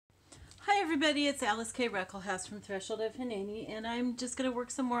everybody, it's Alyce-Kay Ruckelshaus from Threshold of Hineni, and I'm just going to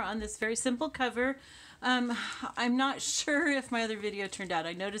work some more on this very simple cover. I'm not sure if my other video turned out.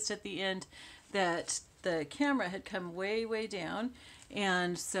 I noticed at the end that the camera had come way down,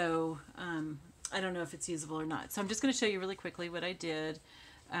 and so I don't know if it's usable or not. So I'm just going to show you really quickly what I did.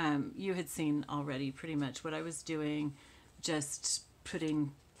 You had seen already pretty much what I was doing, just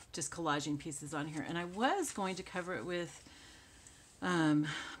collaging pieces on here, and I was going to cover it with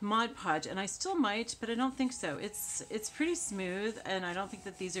Mod Podge, and I still might, but I don't think so. It's pretty smooth, and I don't think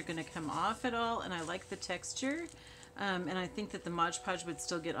that these are going to come off at all, and I like the texture, and I think that the Mod Podge would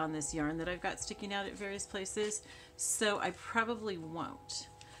still get on this yarn that I've got sticking out at various places, so I probably won't.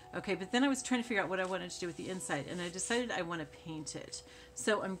 Okay, but then I was trying to figure out what I wanted to do with the inside, and I decided I want to paint it.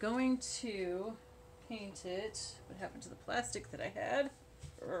 So I'm going to paint it. What happened to the plastic that I had?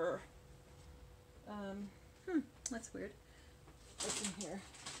 That's weird. What's in here?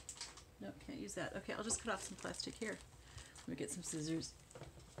 Nope, can't use that. Okay, I'll just cut off some plastic here. Let me get some scissors.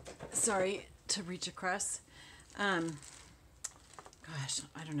 Sorry to reach across. Gosh,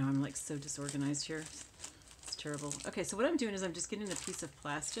 I don't know. I'm like so disorganized here. It's terrible. Okay, so what I'm doing is I'm just getting a piece of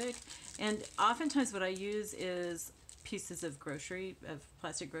plastic, and oftentimes what I use is pieces of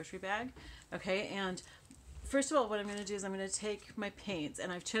plastic grocery bag. Okay, and first of all, what I'm going to do is I'm going to take my paints,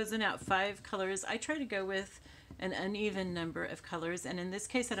 and I've chosen out 5 colors. I try to go with an uneven number of colors, and in this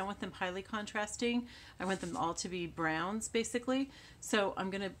case I don't want them highly contrasting. I want them all to be browns basically. So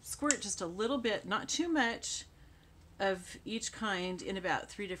I'm going to squirt just a little bit, not too much, of each kind in about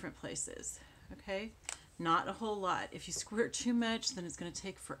 3 different places. Okay, not a whole lot. If you squirt too much, then it's going to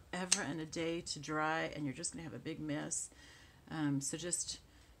take forever and a day to dry, and you're just going to have a big mess. So just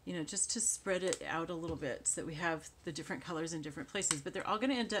to spread it out a little bit so that we have the different colors in different places, but they're all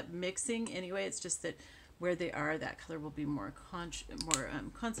going to end up mixing anyway. It's just that where they are, that color will be more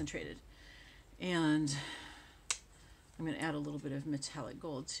concentrated. And I'm going to add a little bit of metallic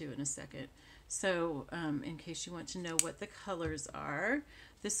gold too in a second. So in case you want to know what the colors are,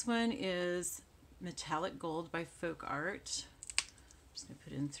 this one is Metallic Gold by Folk Art. I'm just going to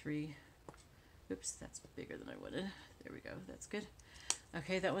put in 3. Oops, that's bigger than I wanted. There we go. That's good.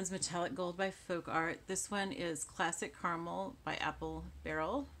 Okay, that one's Metallic Gold by Folk Art. This one is Classic Caramel by Apple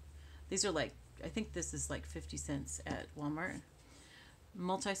Barrel. These are like, I think this is like 50 cents at Walmart.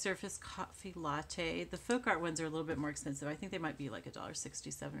 Multi-Surface Coffee Latte. The Folk Art ones are a little bit more expensive. I think they might be like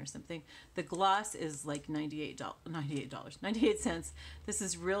 $1.67 or something. The gloss is like $98 cents. This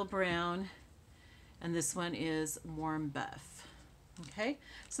is Real Brown, and this one is Warm Buff. Okay,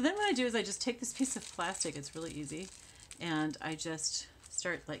 so then what I do is I just take this piece of plastic, it's really easy, and I just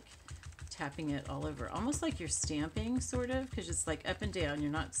start like tapping it all over, almost like you're stamping, sort of, because it's like up and down.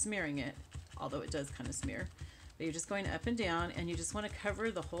 You're not smearing it, although it does kind of smear, but you're just going up and down, and you just want to cover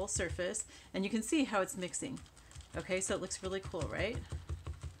the whole surface, and you can see how it's mixing. Okay, so it looks really cool, right?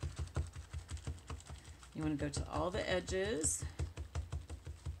 You want to go to all the edges.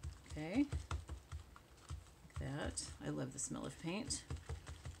 Okay, like that. I love the smell of paint.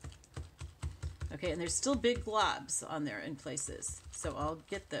 Okay, and there's still big globs on there in places, so I'll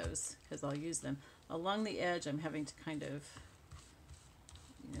get those because I'll use them. Along the edge, I'm having to kind of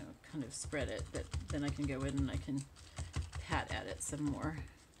spread it, but then I can go in and I can pat at it some more.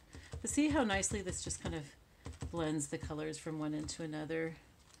 But see how nicely this just kind of blends the colors from one into another.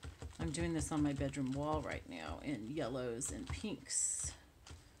 I'm doing this on my bedroom wall right now in yellows and pinks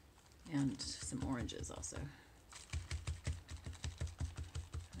and some oranges also.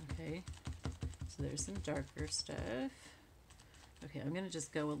 Okay, so there's some darker stuff. Okay, I'm going to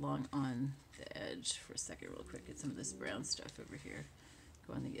just go along on the edge for a second real quick, get some of this brown stuff over here.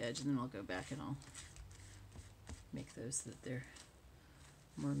 Go on the edge, and then I'll go back and I'll make those so that they're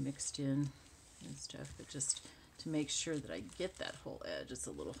more mixed in and stuff, but just to make sure that I get that whole edge, it's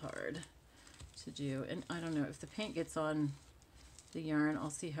a little hard to do. And I don't know, if the paint gets on the yarn,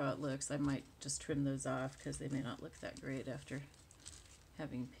 I'll see how it looks. I might just trim those off because they may not look that great after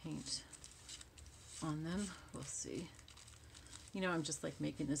having paint on them. We'll see. You know, I'm just like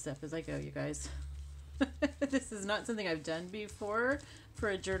making this up as I go, you guys. This is not something I've done before for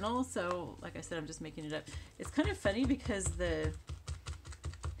a journal, so like I said, I'm just making it up. It's kind of funny because the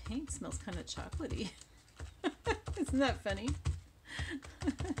paint smells kind of chocolatey. Isn't that funny?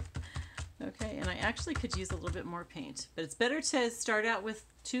 Okay, and I actually could use a little bit more paint, but it's better to start out with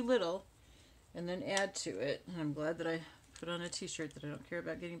too little and then add to it. And I'm glad that I put on a t-shirt that I don't care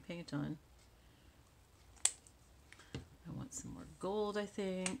about getting paint on. I want some more gold, I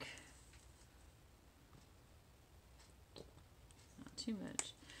think. Not too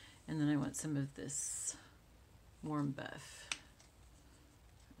much. And then I want some of this warm buff.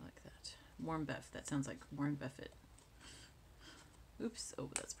 I like that. Warren Buff. That sounds like Warren Buffett. Oops. Oh,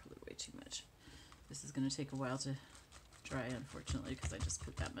 that's probably way too much. This is going to take a while to dry, unfortunately, because I just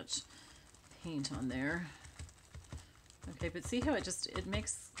put that much paint on there. Okay, but see how it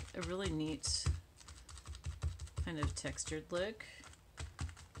makes a really neat kind of textured look.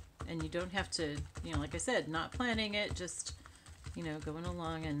 And you don't have to, you know, like I said, not planning it, just, you know, going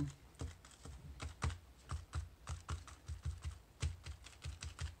along and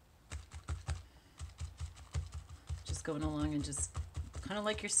just kind of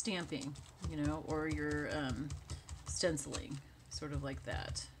like you're stamping, you know, or you're stenciling, sort of like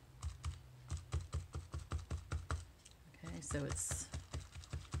that. Okay, so it's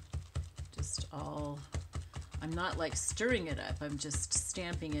just all, I'm not like stirring it up, I'm just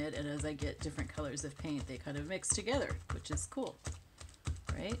stamping it, and as I get different colors of paint, they kind of mix together, which is cool,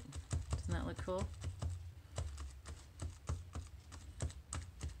 right? Doesn't that look cool?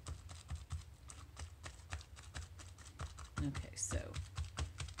 Okay, so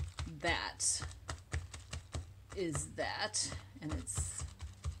that is that, and it's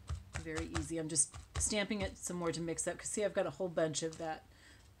very easy. I'm just stamping it some more to mix up, because see, I've got a whole bunch of that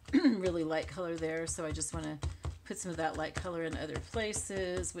really light color there, so I just want to put some of that light color in other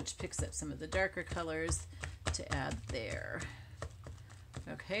places, which picks up some of the darker colors to add there.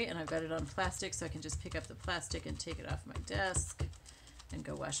 Okay, and I've got it on plastic, so I can just pick up the plastic and take it off my desk and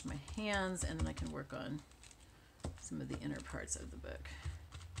go wash my hands, and then I can work on some of the inner parts of the book.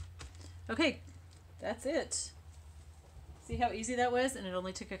 Okay, that's it. See how easy that was? And it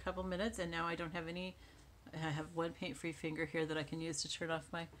only took a couple minutes, and now I don't have any, I have one paint-free finger here that I can use to turn off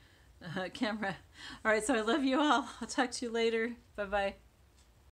my camera. All right, so I love you all. I'll talk to you later. Bye-bye.